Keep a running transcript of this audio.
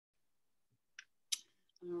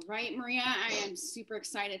All right, Maria, I am super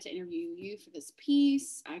excited to interview you for this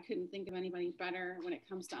piece. I couldn't think of anybody better when it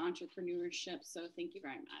comes to entrepreneurship. So thank you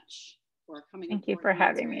very much for coming Thank you aboard for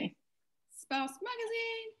having Military me. Spouse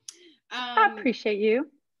Magazine. I appreciate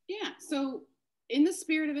you. Yeah, so in the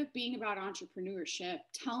spirit of it being about entrepreneurship,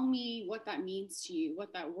 tell me what that means to you,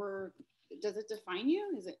 what that word, does it define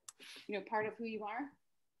you? Is it, part of who you are?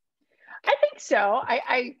 I think so.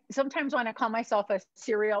 I sometimes want to call myself a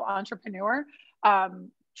serial entrepreneur,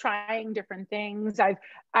 trying different things. I've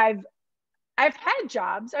I've had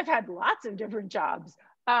jobs. I've had lots of different jobs,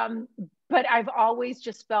 um, but I've always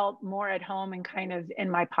just felt more at home and kind of in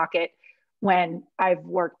my pocket when I've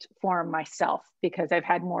worked for myself because I've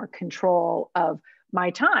had more control of my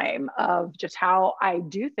time, of just how I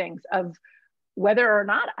do things, of whether or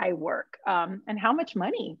not I work, and how much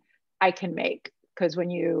money I can make. Because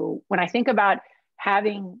when I think about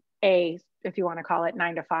having a, if you want to call it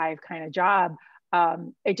 9 to 5 kind of job,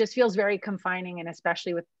 it just feels very confining. And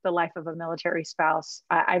especially with the life of a military spouse,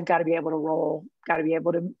 I've got to be able to roll, got to be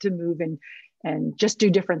able to move and just do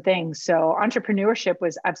different things. So entrepreneurship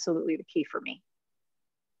was absolutely the key for me.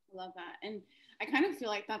 I love that. And I kind of feel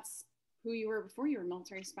like that's who you were before you were a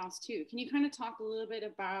military spouse too. Can you kind of talk a little bit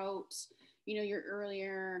about, your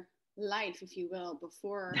earlier life, if you will,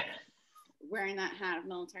 before wearing that hat of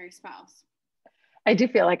military spouse? I do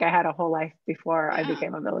feel like I had a whole life before I Yeah.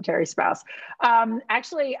 became a military spouse.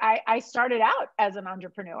 Actually, I started out as an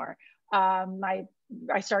entrepreneur. I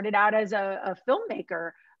started out as a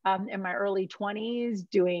filmmaker in my early 20s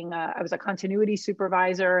doing, I was a continuity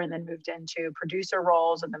supervisor and then moved into producer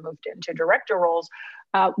roles and then moved into director roles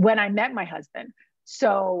when I met my husband.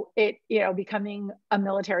 So becoming a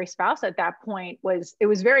military spouse at that point it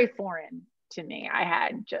was very foreign to me. I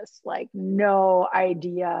had just like no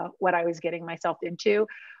idea what I was getting myself into.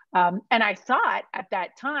 And I thought at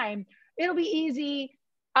that time, it'll be easy.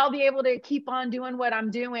 I'll be able to keep on doing what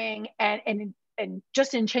I'm doing. And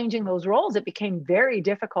just in changing those roles, it became very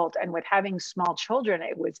difficult. And with having small children,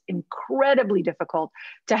 it was incredibly difficult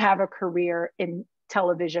to have a career in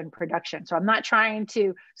television production. So I'm not trying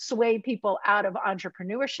to sway people out of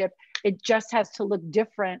entrepreneurship. It just has to look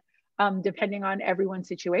different depending on everyone's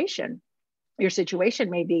situation. Your situation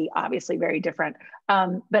may be obviously very different.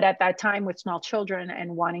 But at that time, with small children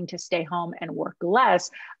and wanting to stay home and work less,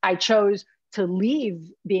 I chose to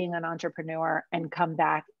leave being an entrepreneur and come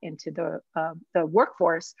back into the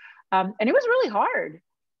workforce. And it was really hard.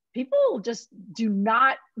 People just do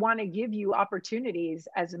not want to give you opportunities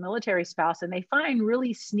as a military spouse, and they find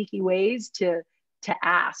really sneaky ways to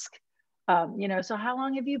ask. So how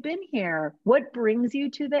long have you been here? What brings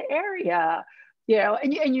you to the area?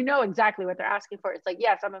 And you know exactly what they're asking for. It's like,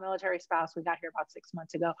 yes, I'm a military spouse. We got here about 6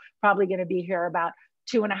 months ago. Probably going to be here about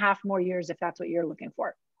 2.5 more years if that's what you're looking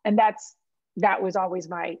for. And that was always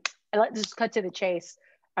let's just cut to the chase.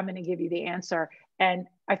 I'm going to give you the answer. And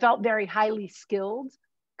I felt very highly skilled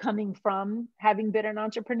coming from having been an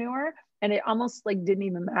entrepreneur. And it almost like didn't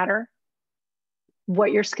even matter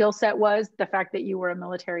what your skill set was. The fact that you were a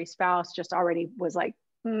military spouse just already was like,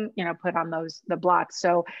 put on the blocks.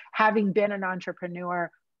 So having been an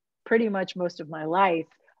entrepreneur pretty much most of my life,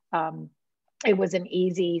 it was an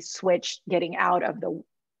easy switch getting out of the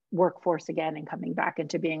workforce again and coming back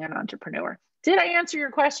into being an entrepreneur. Did I answer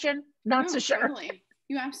your question? Not No, so sure. Totally.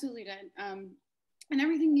 You absolutely did. And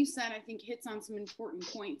everything you said, I think, hits on some important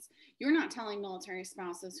points. You're not telling military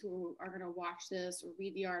spouses who are going to watch this or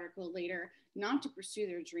read the article later not to pursue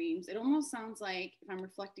their dreams. It almost sounds like, if I'm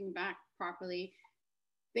reflecting back properly,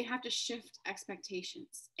 they have to shift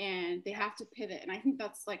expectations and they have to pivot. And I think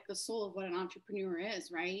that's like the soul of what an entrepreneur is,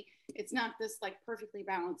 right? It's not this like perfectly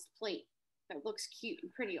balanced plate that looks cute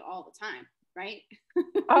and pretty all the time, right?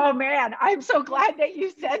 Oh man, I'm so glad that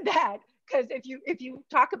you said that. Because if you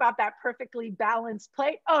talk about that perfectly balanced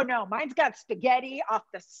plate, oh no, mine's got spaghetti off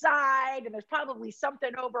the side and there's probably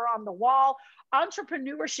something over on the wall.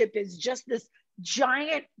 Entrepreneurship is just this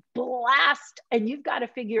giant blast, and you've got to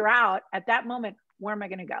figure out at that moment, where am I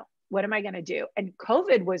going to go? What am I going to do? And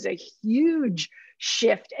COVID was a huge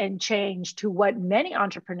shift and change to what many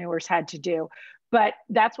entrepreneurs had to do. But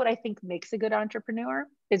that's what I think makes a good entrepreneur,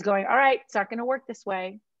 is going, all right, it's not going to work this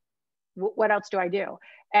way. What else do I do?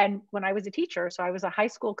 And when I was a teacher, so I was a high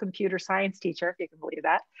school computer science teacher, if you can believe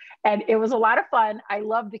that. And it was a lot of fun. I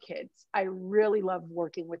love the kids. I really love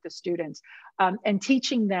working with the students and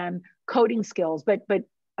teaching them coding skills. But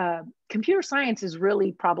computer science is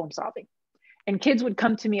really problem solving. And kids would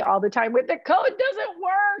come to me all the time with, the code doesn't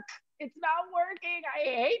work. It's not working.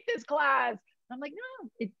 I hate this class. I'm like,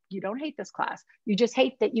 no, you don't hate this class. You just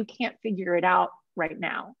hate that you can't figure it out right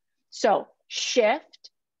now. So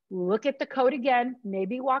shift, look at the code again,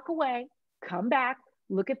 maybe walk away, come back,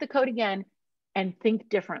 look at the code again, and think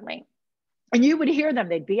differently. And you would hear them,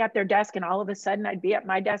 they'd be at their desk, and all of a sudden I'd be at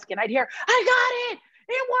my desk and I'd hear, I got it,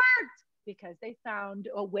 it worked, because they found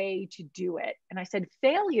a way to do it. And I said,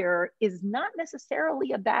 failure is not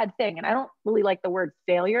necessarily a bad thing. And I don't really like the word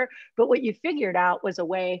failure, but what you figured out was a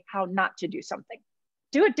way how not to do something,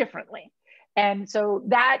 do it differently. And so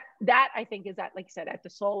that I think is at, like I said, at the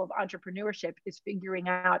soul of entrepreneurship, is figuring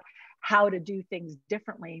out how to do things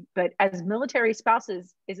differently. But as military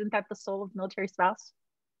spouses, isn't that the soul of military spouse?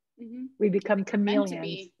 Mm-hmm. We become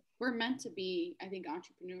chameleons. We're meant to be, I think,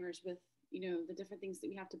 entrepreneurs with, you know, the different things that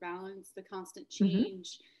we have to balance, the constant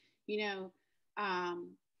change, mm-hmm. you know,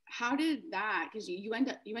 how did that, because you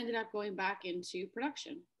ended up going back into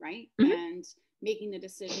production, right? Mm-hmm. And making the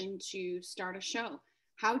decision to start a show.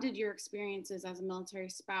 How did your experiences as a military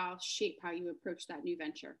spouse shape how you approach that new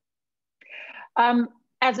venture?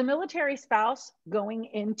 As a military spouse going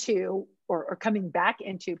into or coming back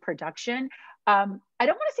into production, I don't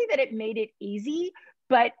want to say that it made it easy,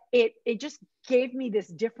 but it just gave me this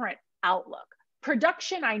different outlook.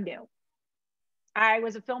 Production, I knew. I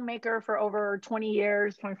was a filmmaker for over 20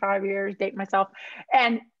 years, 25 years, date myself.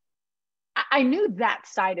 And I knew that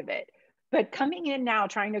side of it. But coming in now,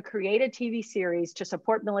 trying to create a TV series to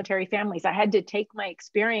support military families, I had to take my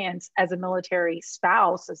experience as a military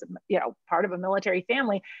spouse, as part of a military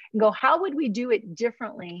family, and go, how would we do it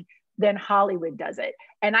differently than Hollywood does it?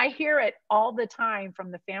 And I hear it all the time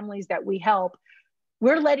from the families that we help.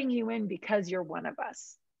 We're letting you in because you're one of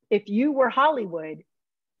us. If you were Hollywood,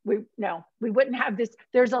 we wouldn't have this.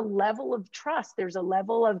 There's a level of trust. There's a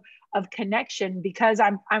level of connection, because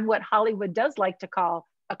I'm what Hollywood does like to call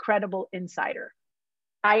a credible insider.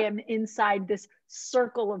 I am inside this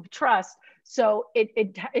circle of trust. So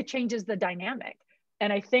it changes the dynamic.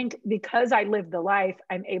 And I think because I live the life,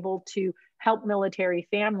 I'm able to help military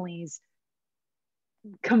families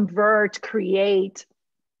convert, create,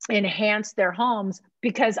 enhance their homes,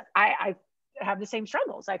 because I have the same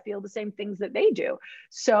struggles. I feel the same things that they do.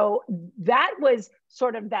 So that was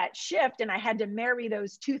sort of that shift. And I had to marry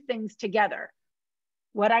those two things together.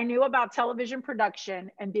 What I knew about television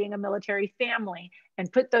production and being a military family,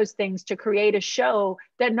 and put those things to create a show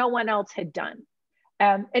that no one else had done.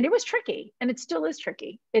 And it was tricky, and it still is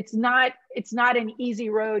tricky. It's not an easy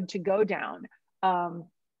road to go down. We're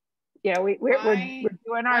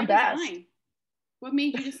doing our best. Design? What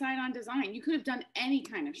made you decide on design? You could have done any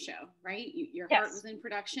kind of show, right? Your heart was in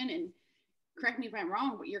production, and correct me if I'm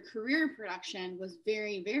wrong, but your career in production was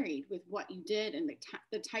very varied with what you did and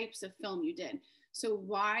the types of film you did. So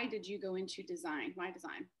why did you go into design? Why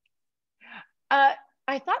design?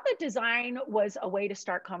 I thought that design was a way to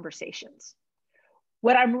start conversations.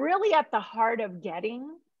 What I'm really at the heart of getting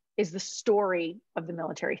is the story of the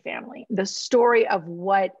military family, the story of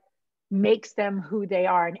what makes them who they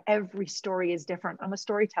are. And every story is different. I'm a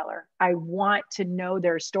storyteller. I want to know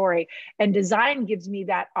their story. And design gives me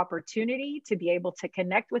that opportunity to be able to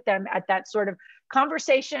connect with them at that sort of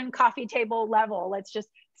conversation, coffee table level. Let's just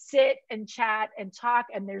sit and chat and talk.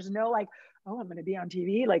 And there's no like, oh, I'm going to be on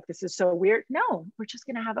TV. Like, this is so weird. No, we're just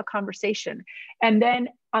going to have a conversation. And then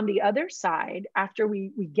on the other side, after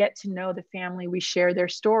we get to know the family, we share their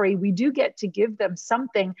story, we do get to give them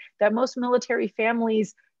something that most military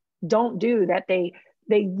families don't do, that they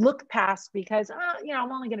look past because,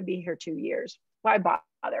 I'm only going to be here 2 years. Why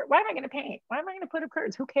bother? Why am I going to paint? Why am I going to put up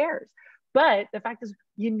curtains? Who cares? But the fact is,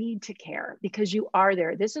 you need to care, because you are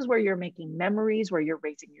there. This is where you're making memories, where you're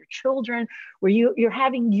raising your children, where you're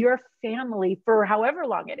having your family for however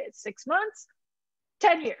long it is, 6 months,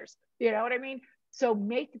 10 years. You know what I mean? So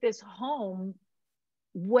make this home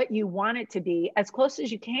what you want it to be, as close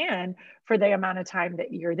as you can for the amount of time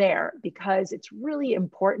that you're there, because it's really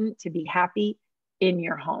important to be happy in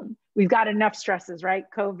your home. We've got enough stresses, right?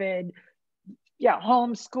 COVID,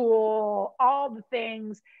 homeschool, all the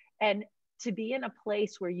things. And to be in a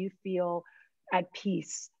place where you feel at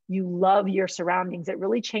peace, you love your surroundings, it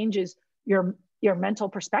really changes your mental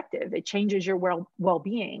perspective. It changes your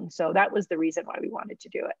well-being. So that was the reason why we wanted to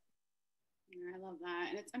do it. I love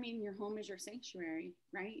that. And your home is your sanctuary,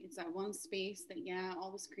 right? It's that one space that,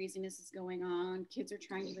 all this craziness is going on. Kids are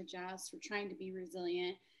trying to adjust. We're trying to be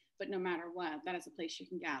resilient, but no matter what, that is a place you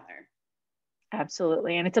can gather.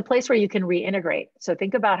 Absolutely. And it's a place where you can reintegrate. So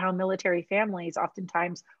think about how military families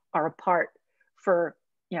oftentimes are apart for,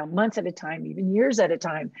 months at a time, even years at a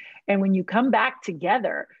time. And when you come back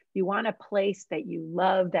together, you want a place that you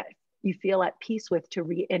love, that you feel at peace with, to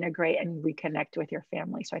reintegrate and reconnect with your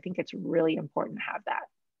family. So I think it's really important to have that.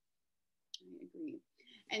 I agree.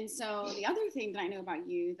 And so the other thing that I know about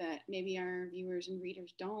you that maybe our viewers and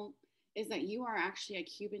readers don't is that you are actually a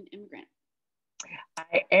Cuban immigrant.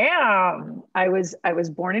 I am. I was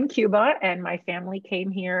born in Cuba, and my family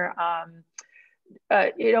came here.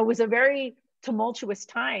 It was a very tumultuous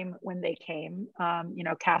time when they came.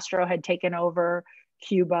 Castro had taken over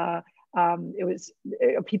Cuba.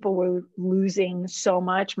 People were losing so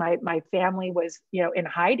much. My family was, in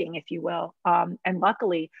hiding, if you will, and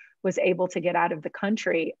luckily was able to get out of the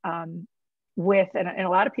country with, and a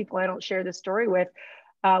lot of people I don't share this story with,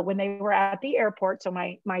 when they were at the airport. So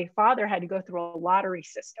my father had to go through a lottery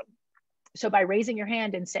system. So by raising your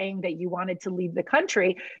hand and saying that you wanted to leave the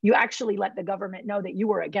country, you actually let the government know that you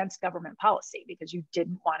were against government policy because you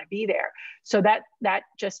didn't want to be there. So that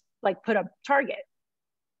just like put a target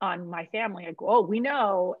on my family. Like, oh, we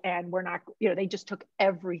know, and we're not, they just took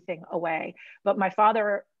everything away. But my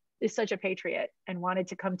father is such a patriot and wanted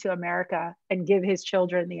to come to America and give his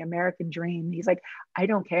children the American dream. He's like, I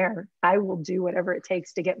don't care. I will do whatever it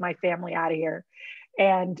takes to get my family out of here.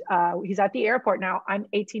 And he's at the airport now. I'm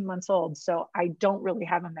 18 months old, so I don't really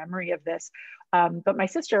have a memory of this. But my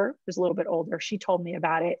sister, who's a little bit older, she told me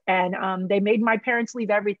about it. And they made my parents leave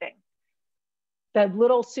everything. The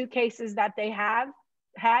little suitcases that they had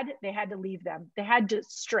to leave them. They had to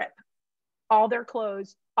strip all their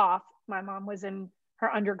clothes off. My mom was in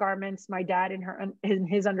her undergarments, my dad in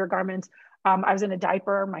his undergarments. I was in a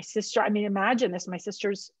diaper. My sister, imagine this. My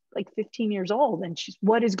sister's like 15 years old, and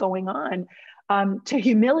what is going on? To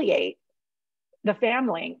humiliate the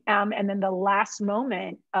family. And then the last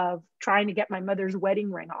moment of trying to get my mother's wedding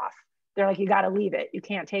ring off, they're like, you got to leave it. You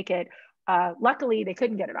can't take it. Luckily, they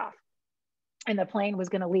couldn't get it off, and the plane was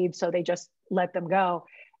going to leave, so they just let them go.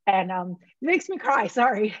 And it makes me cry,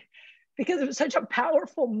 sorry, because it was such a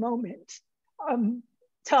powerful moment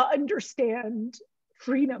to understand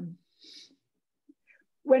freedom.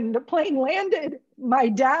 When the plane landed, my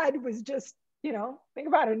dad was just, think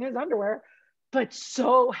about it, in his underwear, but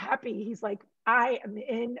so happy. He's like, I am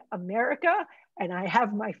in America and I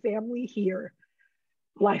have my family here.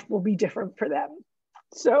 Life will be different for them.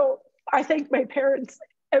 So I thank my parents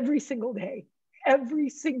every single day. Every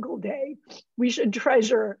single day. We should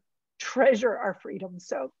treasure our freedom.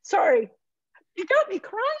 So sorry. You got me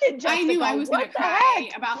crying, Jessica. I knew I was going to cry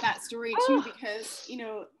about that story too, because,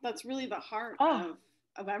 that's really the heart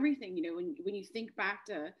of everything. When you think back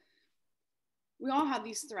to, we all have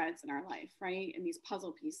these threads in our life, right? And these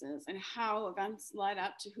puzzle pieces, and how events led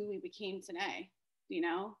up to who we became today.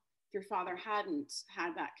 If your father hadn't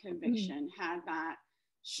had that conviction, had that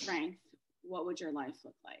strength, what would your life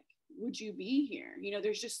look like? Would you be here?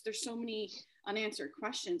 There's so many unanswered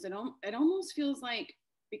questions. It almost feels like,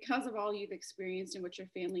 because of all you've experienced and what your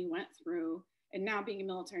family went through, and now being a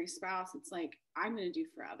military spouse, it's like, I'm going to do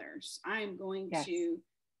for others. I'm going to,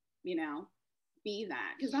 be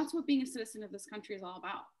that, because that's what being a citizen of this country is all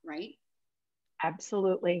about, right?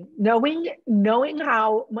 Absolutely. Knowing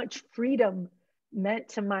how much freedom meant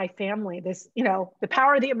to my family, this, the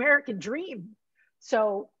power of the American dream.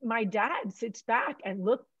 So my dad sits back and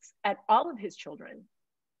looks at all of his children.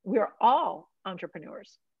 We're all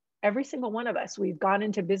entrepreneurs. Every single one of us. We've gone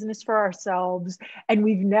into business for ourselves, and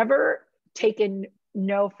we've never taken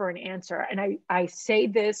no for an answer. And I say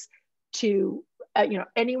this to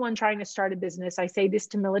anyone trying to start a business. I say this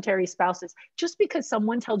to military spouses. Just because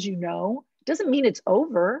someone tells you no doesn't mean it's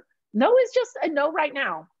over. No is just a no right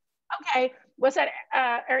now. Okay, what's that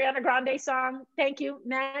Ariana Grande song? Thank you.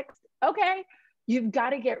 Next. Okay, you've got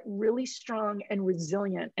to get really strong and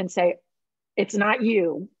resilient and say, it's not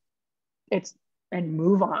you. And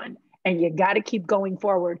move on. And you got to keep going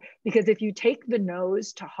forward, because if you take the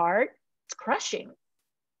no's to heart, it's crushing.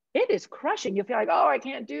 It is crushing. You feel like, oh, I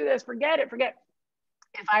can't do this. Forget it.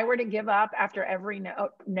 If I were to give up after every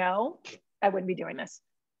no, I wouldn't be doing this.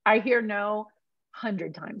 I hear no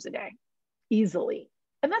 100 times a day, easily.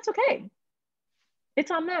 And that's okay.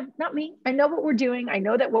 It's on them, not me. I know what we're doing. I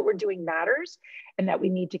know that what we're doing matters, and that we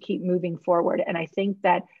need to keep moving forward. And I think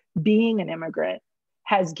that being an immigrant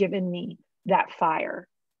has given me that fire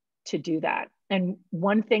to do that. And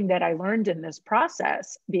one thing that I learned in this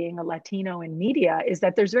process, being a Latino in media, is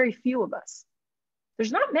that there's very few of us.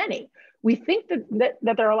 There's not many. We think that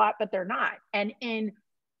there are a lot, but they're not. And in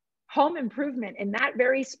home improvement, in that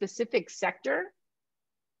very specific sector,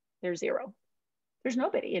 there's zero. There's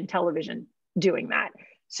nobody in television doing that.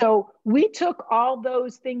 So we took all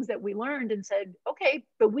those things that we learned and said, okay,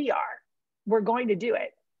 but we're going to do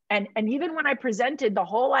it. And even when I presented the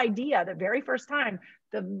whole idea the very first time,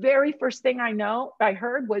 the very first thing I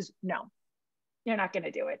heard was no. You're not going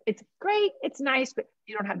to do it. It's great. It's nice, but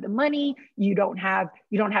you don't have the money. You don't have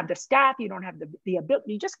the staff. You don't have the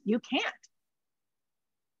ability. You can't.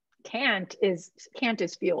 Can't is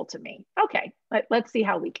fuel to me. Okay. Let's see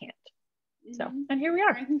how we can't. So, and here we are.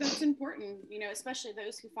 I think that's important, you know, especially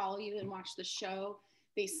those who follow you and watch the show.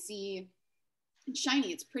 They see it's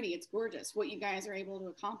shiny, it's pretty, it's gorgeous. What you guys are able to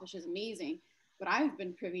accomplish is amazing. But I've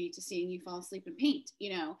been privy to seeing you fall asleep and paint,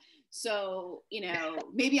 you know. So, you know,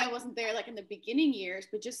 maybe I wasn't there like in the beginning years,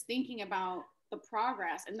 but just thinking about the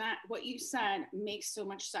progress and that what you said makes so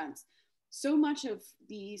much sense. So much of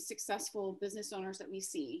the successful business owners that we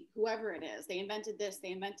see, whoever it is, they invented this,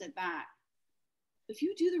 they invented that. If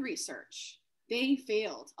you do the research, they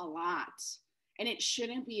failed a lot. And it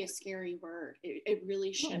shouldn't be a scary word. It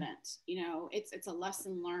really shouldn't. You know, it's a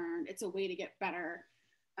lesson learned. It's a way to get better.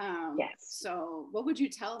 Yes. So what would you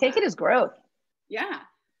tell Take it as growth. Yeah.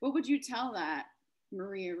 What would you tell that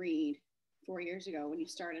Maria Reed 4 years ago when you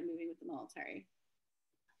started moving with the military?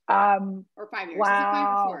 Or 5 years? Wow. Is it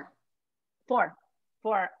 5 or 4?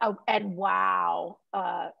 4. Oh, and wow.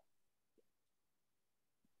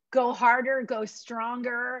 Go harder, go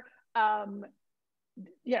stronger.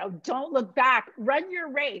 You know, don't look back, run your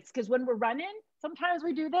race. Because when we're running, sometimes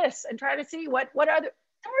we do this and try to see what other,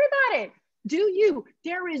 don't worry about it. Do you.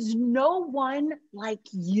 There is no one like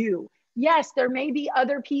you. Yes, there may be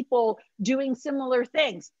other people doing similar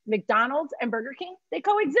things. McDonald's and Burger King, they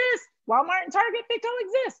coexist. Walmart and Target, they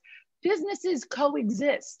coexist. Businesses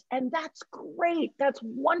coexist. And that's great. That's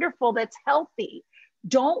wonderful. That's healthy.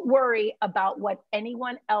 Don't worry about what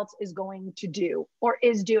anyone else is going to do or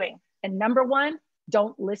is doing. And number one,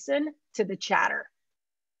 don't listen to the chatter.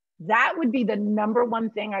 That would be the number one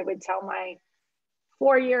thing I would tell my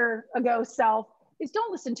 4-year-ago self is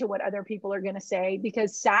don't listen to what other people are going to say,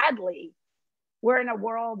 because sadly, we're in a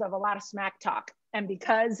world of a lot of smack talk. And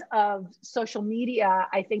because of social media,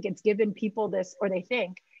 I think it's given people this, or they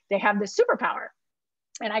think they have this superpower.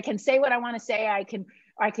 And I can say what I want to say. I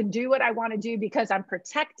can do what I want to do because I'm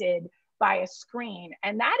protected by a screen.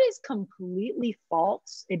 And that is completely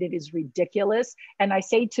false. It is ridiculous. And I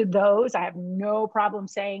say to those, I have no problem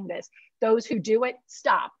saying this, those who do it,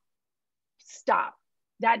 stop.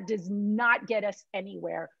 That does not get us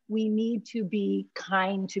anywhere. We need to be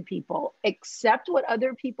kind to people, accept what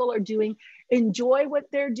other people are doing, enjoy what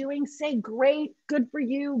they're doing, say, great, good for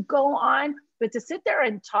you, go on. But to sit there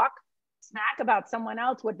and talk smack about someone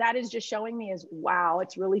else, what that is just showing me is, wow,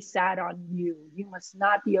 it's really sad on you. You must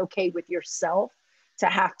not be okay with yourself to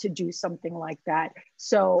have to do something like that.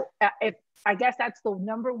 So if I guess that's the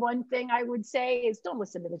number one thing I would say is don't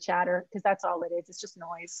listen to the chatter, because that's all it is. It's just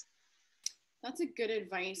noise. That's a good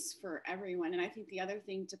advice for everyone. And I think the other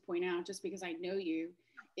thing to point out, just because I know you,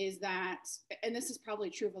 is that, and this is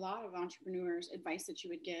probably true of a lot of entrepreneurs, advice that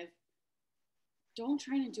you would give, don't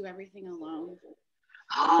try to do everything alone.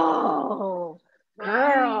 Oh,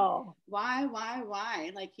 girl. Why?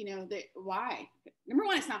 Like, you know, why? Number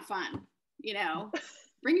one, it's not fun, you know,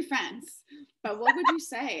 bring your friends. But what would you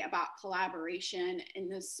say about collaboration in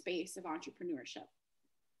this space of entrepreneurship?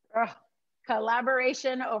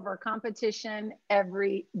 Collaboration over competition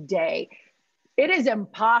every day. It is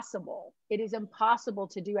impossible. It is impossible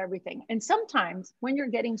to do everything. And sometimes when you're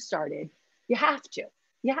getting started, you have to,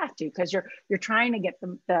 because you're trying to get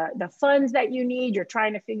the funds that you need. You're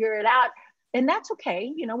trying to figure it out. And that's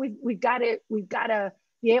okay. You know, we've got to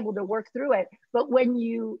be able to work through it. But when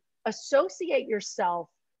you associate yourself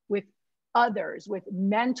with others, with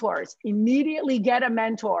mentors, immediately get a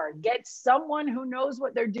mentor, get someone who knows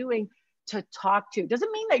what they're doing to talk to.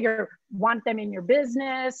 Doesn't mean that you want them in your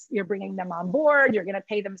business, you're bringing them on board, you're going to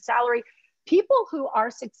pay them salary. People who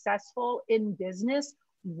are successful in business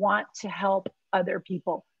want to help other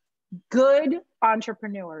people. Good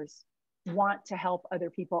entrepreneurs want to help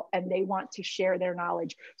other people, and they want to share their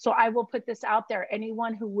knowledge. So I will put this out there.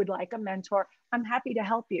 Anyone who would like a mentor, I'm happy to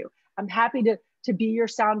help you. I'm happy to be your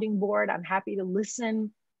sounding board. I'm happy to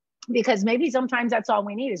listen, because maybe sometimes that's all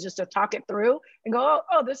we need is just to talk it through and go,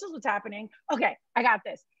 oh, this is what's happening. Okay, I got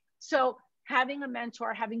this. So having a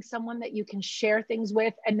mentor, having someone that you can share things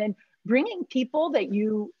with, and then bringing people that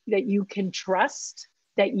you can trust,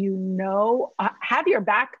 that you know have your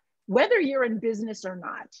back, whether you're in business or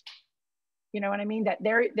not. You know what I mean? That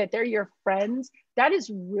they're your friends. That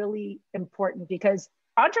is really important, because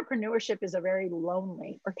entrepreneurship is a very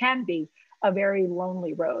lonely, or can be a very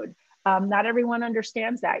lonely road. Not everyone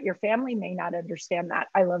understands that. Your family may not understand that.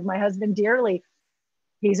 I love my husband dearly.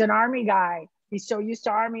 He's an Army guy. He's so used to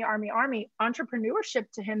Army.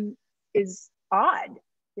 Entrepreneurship to him is odd.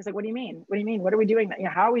 He's like, what do you mean? What do you mean? What are we doing? You know,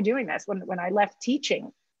 how are we doing this? When I left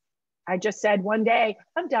teaching, I just said one day,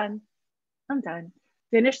 I'm done. I'm done.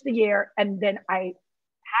 Finish the year. And then I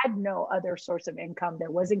had no other source of income.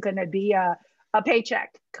 There wasn't going to be a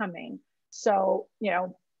paycheck coming. So, you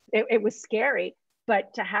know, it was scary,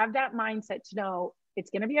 but to have that mindset to know it's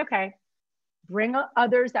going to be okay. Bring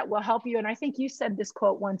others that will help you. And I think you said this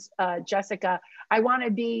quote once, Jessica, I want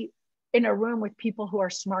to be in a room with people who are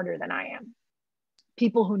smarter than I am,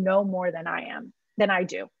 people who know more than I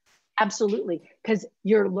do. Absolutely. Because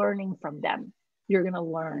you're learning from them. You're going to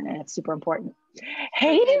learn, and it's super important.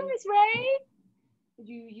 Hey there, Miss Ray.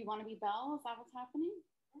 You want to be Belle? Is that what's happening?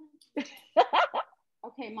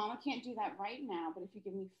 Okay, Mama can't do that right now, but if you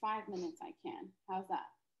give me 5 minutes, I can. How's that?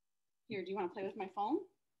 Here, do you want to play with my phone?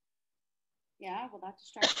 Yeah, will that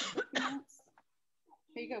distract you for a few minutes?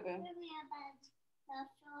 Here you go, boo.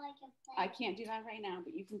 I can't do that right now,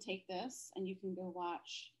 but you can take this and you can go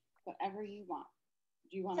watch whatever you want.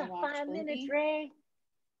 Do you want to watch 5 Blimpie? minutes, Ray.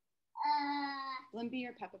 Blimpie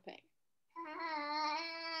or Peppa Pig?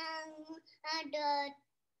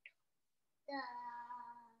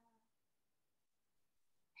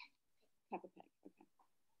 Peppa Pig. Okay.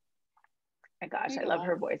 My gosh, I love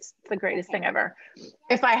her voice. It's the greatest thing ever.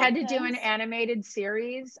 If I had to do an animated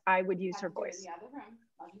series, I would use her voice. The other room.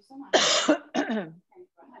 Love you so much. Okay, go ahead.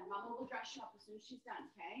 Mama will dress you up as soon as she's done,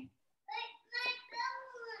 okay?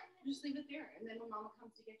 Just leave it there, and then when Mama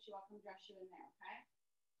comes to get you, I'll come dress you in there, okay?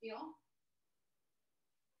 Deal?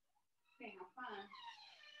 Okay, have fun.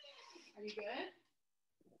 Are you good?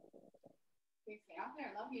 Okay, stay out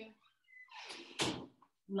there. Love you.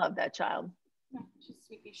 Love that child. No, she's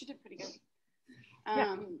sweet. She did pretty good.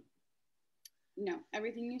 Yeah. No,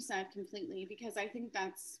 everything you said completely, because I think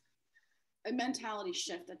that's a mentality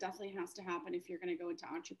shift that definitely has to happen if you're going to go into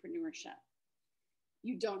entrepreneurship.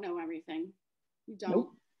 You don't know everything. You don't.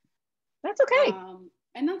 Nope. That's okay.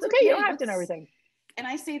 And that's okay. You don't have to know everything. And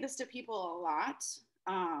I say this to people a lot.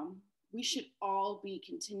 We should all be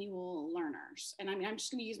continual learners. And I mean, I'm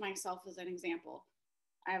just going to use myself as an example.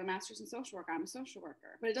 I have a master's in social work. I'm a social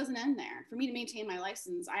worker, but it doesn't end there. For me to maintain my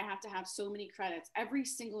license, I have to have so many credits every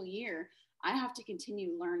single year. I have to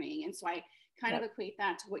continue learning. And so I kind of equate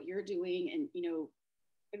that to what you're doing, and, you know,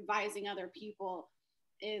 advising other people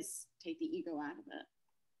is take the ego out of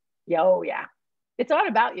it. Oh yeah. It's not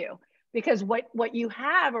about you, because what you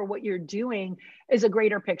have or what you're doing is a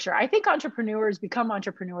greater picture. I think entrepreneurs become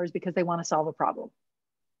entrepreneurs because they want to solve a problem.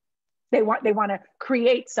 They want to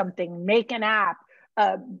create something, make an app,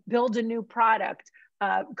 build a new product,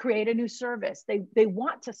 create a new service. They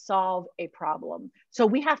want to solve a problem. So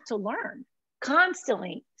we have to learn,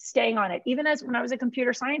 constantly staying on it. Even as when I was a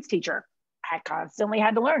computer science teacher, I constantly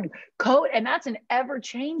had to learn code, and that's an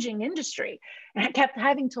ever-changing industry. And I kept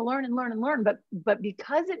having to learn and learn and learn. But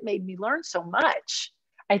because it made me learn so much,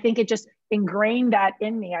 I think it just ingrained that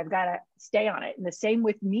in me. I've got to stay on it. And the same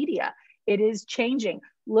with media. It is changing.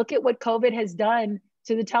 Look at what COVID has done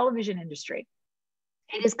to the television industry.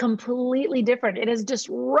 It is completely different. It has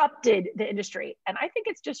disrupted the industry. And I think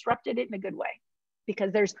it's disrupted it in a good way,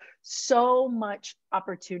 because there's so much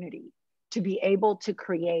opportunity to be able to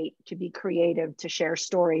create, to be creative, to share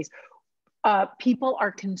stories. People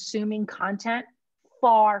are consuming content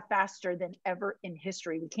far faster than ever in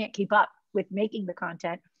history. We can't keep up with making the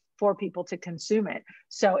content for people to consume it.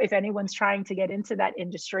 So if anyone's trying to get into that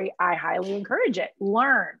industry, I highly encourage it.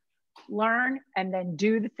 Learn, and then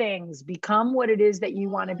do the things. Become what it is that you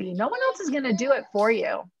want to be. No one else is going to do it for you.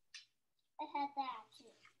 I had that.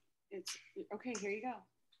 It's okay. Here you go.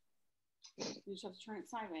 You just have to turn it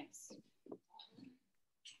sideways.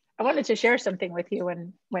 I wanted to share something with you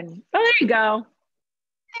when oh, there you go.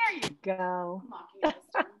 There you go.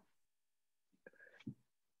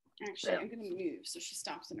 Actually, I'm going to move so she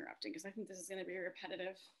stops interrupting, because I think this is going to be a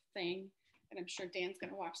repetitive thing. And I'm sure Dan's going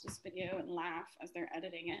to watch this video and laugh as they're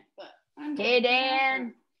editing it. But hey,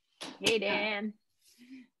 Dan. Hey, Dan.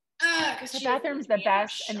 The bathroom's the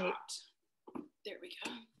best. And there we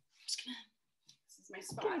go. This is my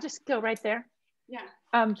spot. Can you just go right there? Yeah.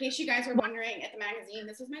 In case you guys are wondering, at the magazine,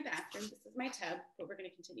 this is my bathroom. This is my tub. But we're going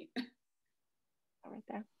to continue. Right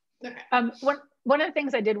there. Okay. One of the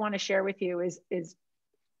things I did want to share with you is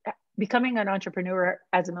becoming an entrepreneur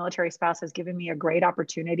as a military spouse has given me a great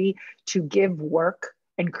opportunity to give work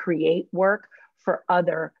and create work for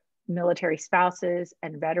other military spouses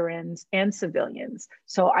and veterans and civilians.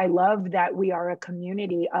 So I love that we are a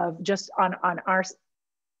community of, just on our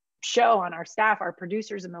show, on our staff, our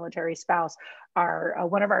producer's a military spouse,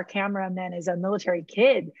 one of our cameramen is a military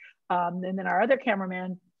kid, and then our other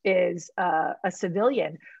cameraman is a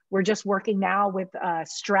civilian. We're just working now with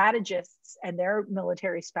strategists and their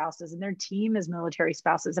military spouses, and their team is military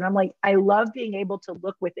spouses. And I'm like, I love being able to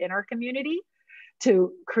look within our community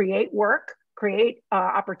to create work create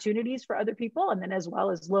opportunities for other people, and then as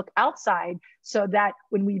well as look outside, so that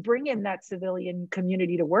when we bring in that civilian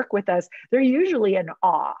community to work with us, they're usually in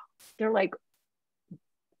awe. They're like,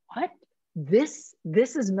 what? This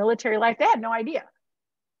is military life? They had no idea.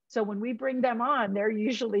 So when we bring them on, they're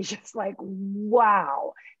usually just like,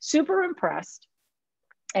 wow, super impressed,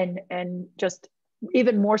 and just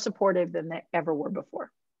even more supportive than they ever were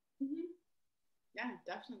before. Mm-hmm. Yeah,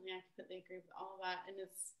 definitely. I completely agree with all of that. And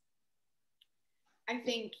I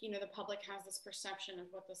think, the public has this perception of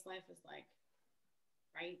what this life is like,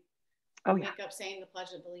 right? Oh, we yeah. wake up saying the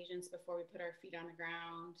Pledge of Allegiance before we put our feet on the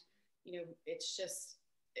ground. It's just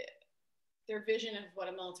their vision of what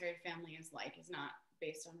a military family is like is not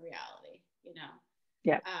based on reality,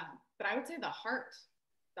 Yeah. But I would say the heart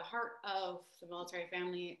of the military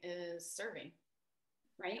family is serving,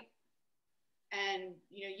 right? And,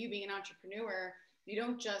 you being an entrepreneur, you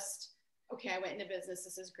don't just, okay, I went into business,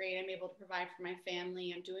 this is great, I'm able to provide for my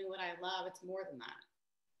family, I'm doing what I love. It's more than that.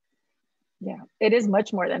 Yeah, it is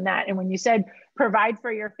much more than that. And when you said provide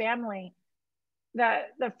for your family,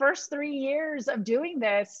 the first 3 years of doing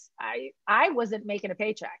this, I wasn't making a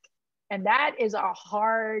paycheck. And that is a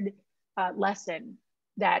hard lesson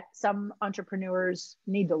that some entrepreneurs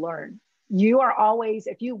need to learn. You are always,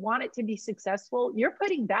 if you want it to be successful, you're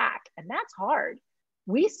putting back, and that's hard.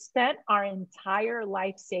 We spent our entire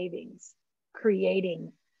life savings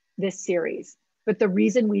creating this series. But the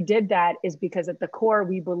reason we did that is because at the core,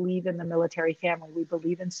 we believe in the military family. We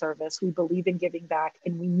believe in service. We believe in giving back.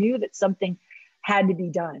 And we knew that something had to be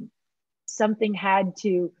done. Something had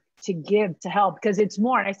to give, to help, because it's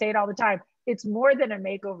more, and I say it all the time, it's more than a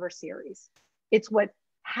makeover series. It's what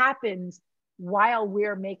happens while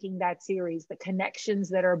we're making that series, the connections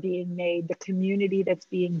that are being made, the community that's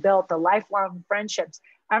being built, the lifelong friendships.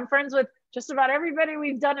 I'm friends with just about everybody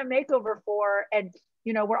we've done a makeover for. And,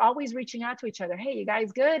 we're always reaching out to each other. Hey, you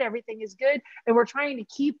guys good? Everything is good. And we're trying to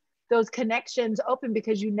keep those connections open,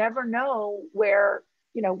 because you never know where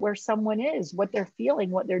someone is, what they're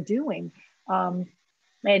feeling, what they're doing.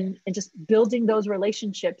 And just building those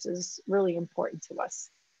relationships is really important to us.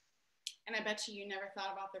 And I bet you never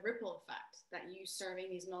thought about the ripple effect that you serving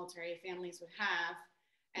these military families would have,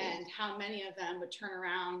 and how many of them would turn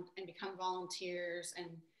around and become volunteers and,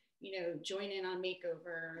 join in on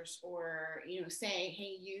makeovers, or, say,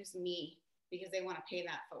 hey, use me, because they want to pay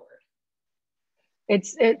that forward.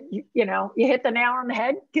 You hit the nail on the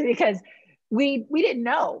head, because we didn't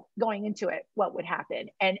know going into it what would happen.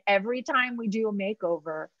 And every time we do a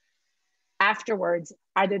makeover, afterwards,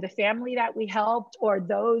 either the family that we helped or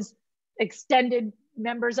those extended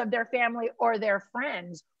members of their family or their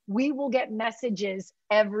friends, we will get messages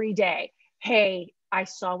every day. Hey, I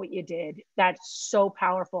saw what you did. That's so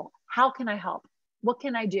powerful. How can I help? What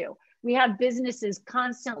can I do? We have businesses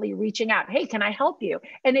constantly reaching out. Hey, can I help you?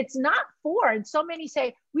 And it's not and so many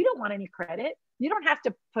say, we don't want any credit. You don't have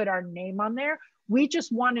to put our name on there. We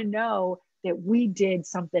just want to know that we did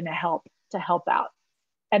something to help out.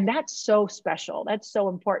 And that's so special. That's so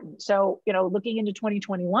important. So, looking into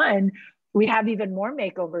 2021, we have even more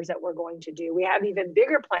makeovers that we're going to do. We have even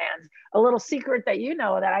bigger plans, a little secret that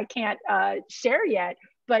that I can't share yet,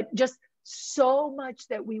 but just so much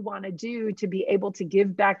that we want to do to be able to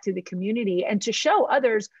give back to the community and to show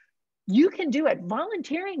others you can do it.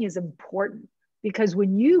 Volunteering is important, because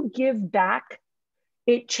when you give back,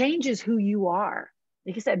 it changes who you are.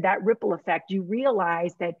 Like I said, that ripple effect, you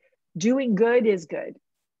realize that doing good is good.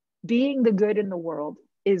 Being the good in the world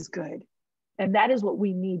is good. And that is what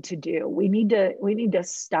we need to do. We need to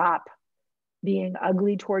stop being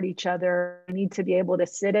ugly toward each other. We need to be able to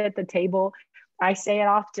sit at the table. I say it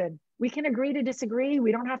often. We can agree to disagree.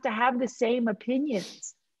 We don't have to have the same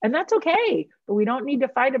opinions. And that's okay. But we don't need to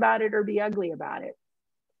fight about it or be ugly about it.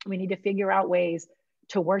 We need to figure out ways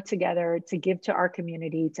to work together, to give to our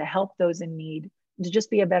community, to help those in need, to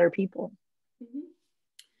just be a better people. Mm-hmm.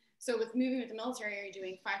 So with moving with the military, you're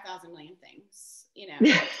doing 5,000 million things,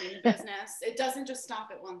 between the business. It doesn't just stop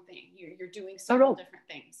at one thing. You're doing several different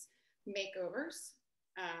things. Makeovers.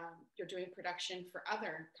 You're doing production for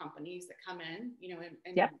other companies that come in,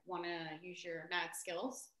 and want to use your mad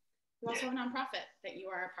skills. You also have a nonprofit that you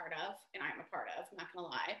are a part of, and I'm a part of, I'm not going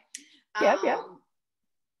to lie.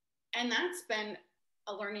 And that's been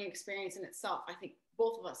a learning experience in itself. I think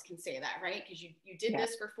both of us can say that, right? Because you did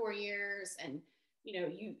this for 4 years, and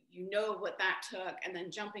you know what that took, and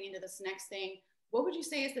then jumping into this next thing. What would you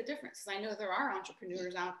say is the difference? Because I know there are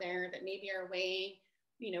entrepreneurs out there that maybe are weighing,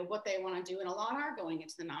 what they want to do, and a lot are going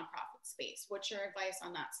into the nonprofit space. What's your advice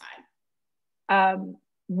on that side?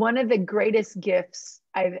 One of the greatest gifts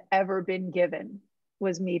I've ever been given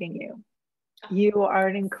was meeting you. You are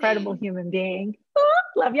an incredible human being. Oh,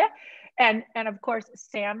 love you. And of course,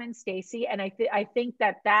 Sam and Stacy. And I think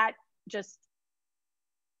that just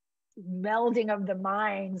melding of the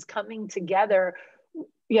minds coming together,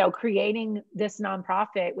 you know, creating this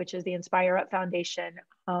nonprofit, which is the Inspire Up Foundation.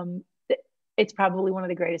 It's probably one of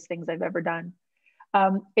the greatest things I've ever done.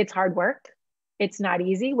 It's hard work. It's not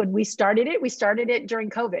easy. When we started it during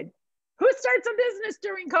COVID. Who starts a business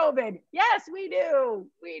during COVID? Yes, we do.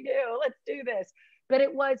 We do. Let's do this. But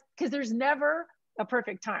it was because there's never a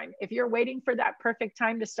perfect time. If you're waiting for that perfect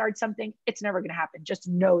time to start something, it's never going to happen. Just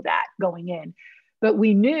know that going in. But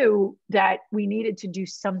we knew that we needed to do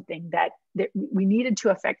something, that we needed to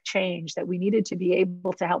affect change, that we needed to be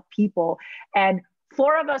able to help people. And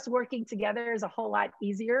 4 of us working together is a whole lot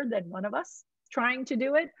easier than one of us trying to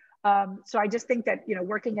do it. So I just think that, you know,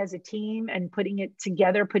 working as a team and putting it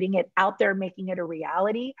together, putting it out there, making it a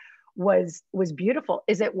reality was beautiful.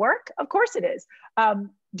 Is it work? Of course it is.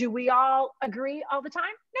 Do we all agree all the time?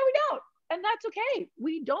 No, we don't. And that's okay.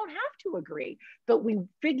 We don't have to agree, but we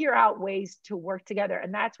figure out ways to work together.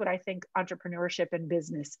 And that's what I think entrepreneurship and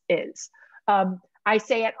business is. I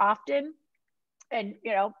say it often, and,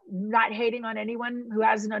 you know, not hating on anyone who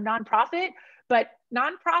has a nonprofit, but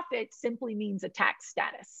nonprofit simply means a tax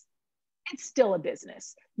status. It's still a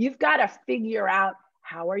business. You've got to figure out,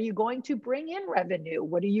 how are you going to bring in revenue?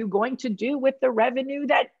 What are you going to do with the revenue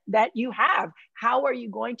that you have? How are you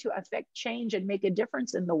going to affect change and make a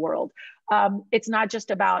difference in the world? It's not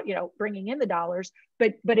just about, you know, bringing in the dollars,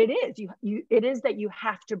 but it is. It is that you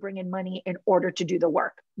have to bring in money in order to do the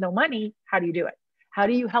work. No money, how do you do it? How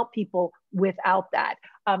do you help people without that?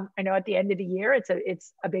 I know at the end of the year, it's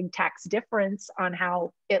a big tax difference on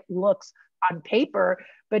how it looks on paper,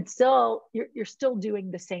 but still, you're still doing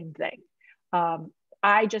the same thing.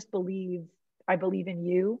 I believe in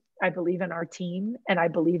you. I believe in our team, and I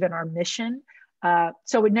believe in our mission.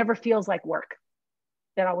 So it never feels like work.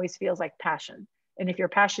 It always feels like passion. And if you're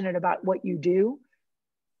passionate about what you do,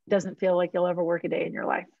 it doesn't feel like you'll ever work a day in your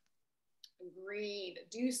life. Agreed.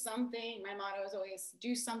 Do something. My motto is always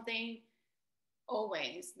do something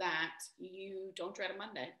always that you don't dread a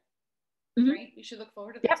Monday. Mm-hmm. Right? You should look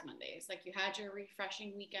forward to those Mondays. Like, you had your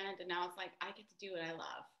refreshing weekend, and now it's like, I get to do what I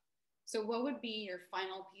love. So what would be your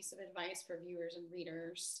final piece of advice for viewers and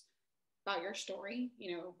readers about your story?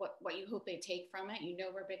 You know, what you hope they take from it. You know,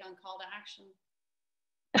 we're big on call to action.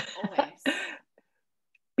 Always.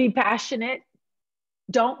 Be passionate.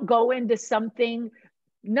 Don't go into something.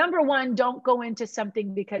 Number one, don't go into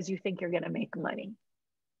something because you think you're going to make money.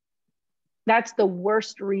 That's the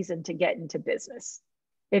worst reason to get into business.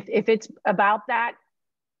 If it's about that,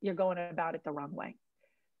 you're going about it the wrong way.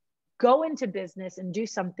 Go into business and do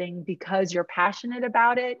something because you're passionate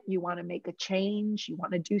about it. You want to make a change. You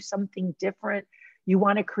want to do something different. You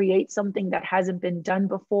want to create something that hasn't been done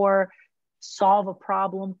before, solve a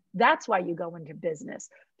problem. That's why you go into business.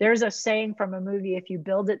 There's a saying from a movie, if you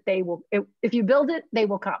build it, they will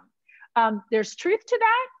come. There's truth to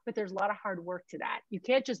that, but there's a lot of hard work to that. You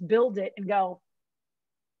can't just build it and go,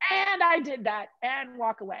 and I did that, and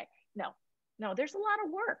walk away. No, there's a lot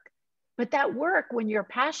of work. But that work, when you're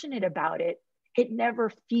passionate about it, it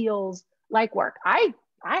never feels like work. I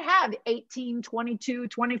have 18, 22,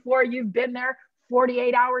 24, you've been there,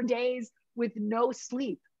 48-hour days with no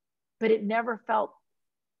sleep, but it never felt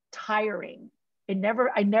tiring. I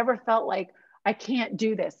never felt like I can't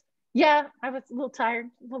do this. Yeah, I was a little tired,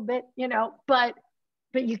 a little bit, you know, but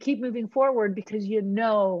you keep moving forward because you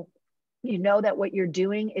know that what you're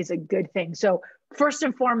doing is a good thing. So first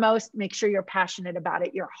and foremost, make sure you're passionate about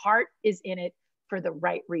it. Your heart is in it for the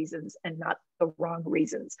right reasons and not the wrong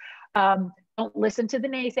reasons. Don't listen to the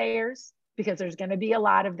naysayers, because there's going to be a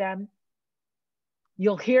lot of them.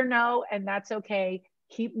 You'll hear no, and that's okay.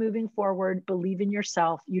 Keep moving forward. Believe in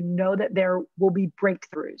yourself. You know that there will be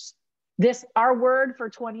breakthroughs. Our word for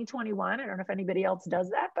 2021, I don't know if anybody else does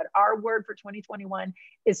that, but our word for 2021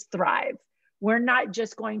 is thrive. We're not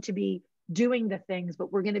just going to be doing the things,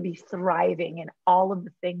 but we're going to be thriving in all of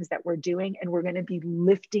the things that we're doing, and we're going to be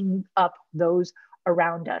lifting up those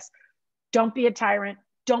around us. Don't be a tyrant.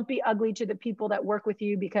 Don't be ugly to the people that work with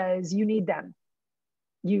you, because you need them.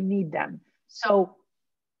 You need them. So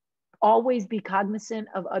always be cognizant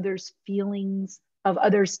of others' feelings, of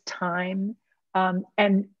others' time,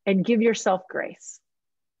 and give yourself grace.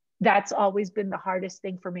 That's always been the hardest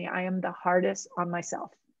thing for me. I am the hardest on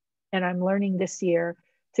myself. And I'm learning this year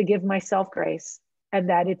to give myself grace, and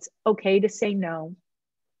that it's okay to say no.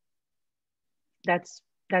 That's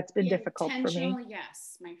been difficult for me. Intentional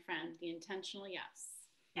yes, my friend. The intentional yes.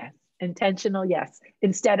 Yes, intentional yes.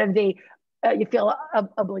 Instead of the you feel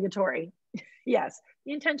obligatory. Yes.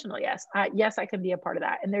 The intentional yes. Yes, I can be a part of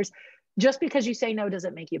that. And there's, just because you say no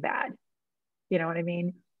doesn't make you bad. You know what I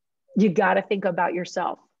mean? You got to think about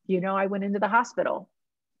yourself. You know, I went into the hospital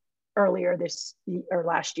earlier this or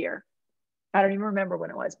last year. I don't even remember when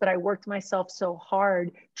it was, but I worked myself so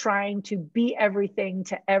hard trying to be everything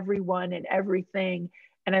to everyone and everything.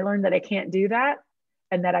 And I learned that I can't do that,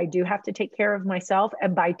 and that I do have to take care of myself.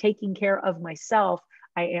 And by taking care of myself,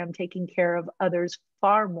 I am taking care of others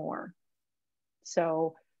far more.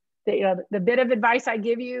 So the bit of advice I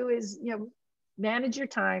give you is, manage your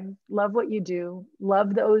time, love what you do,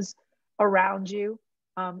 love those around you,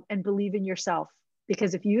 and believe in yourself.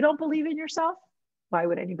 Because if you don't believe in yourself, why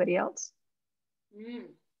would anybody else?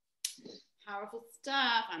 Powerful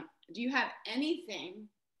stuff. Do you have anything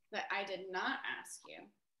that I did not ask you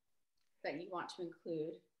that you want to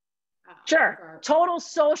include? Sure. Total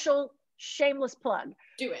social shameless plug.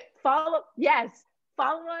 Do it. Follow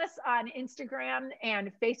us on Instagram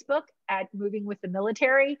and Facebook at Moving with the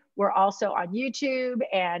Military. We're also on YouTube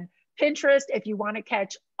and Pinterest. If you want to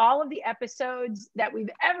catch all of the episodes that we've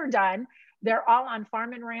ever done, they're all on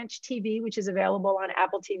Farm and Ranch TV, which is available on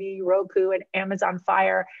Apple TV, Roku, and Amazon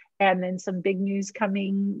Fire. And then some big news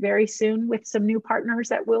coming very soon with some new partners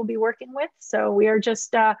that we'll be working with. So we are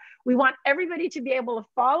just, we want everybody to be able to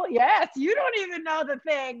follow. Yes, you don't even know the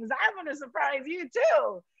things. I'm going to surprise you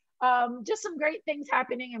too. Just some great things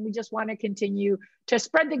happening. And we just want to continue to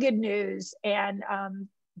spread the good news and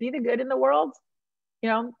be the good in the world,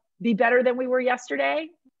 be better than we were yesterday,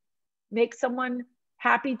 make someone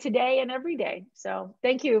happy today and every day. So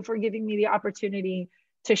thank you for giving me the opportunity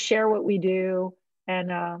to share what we do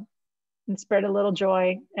and spread a little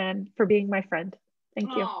joy, and for being my friend.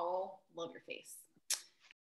 Thank you. Oh, love your face.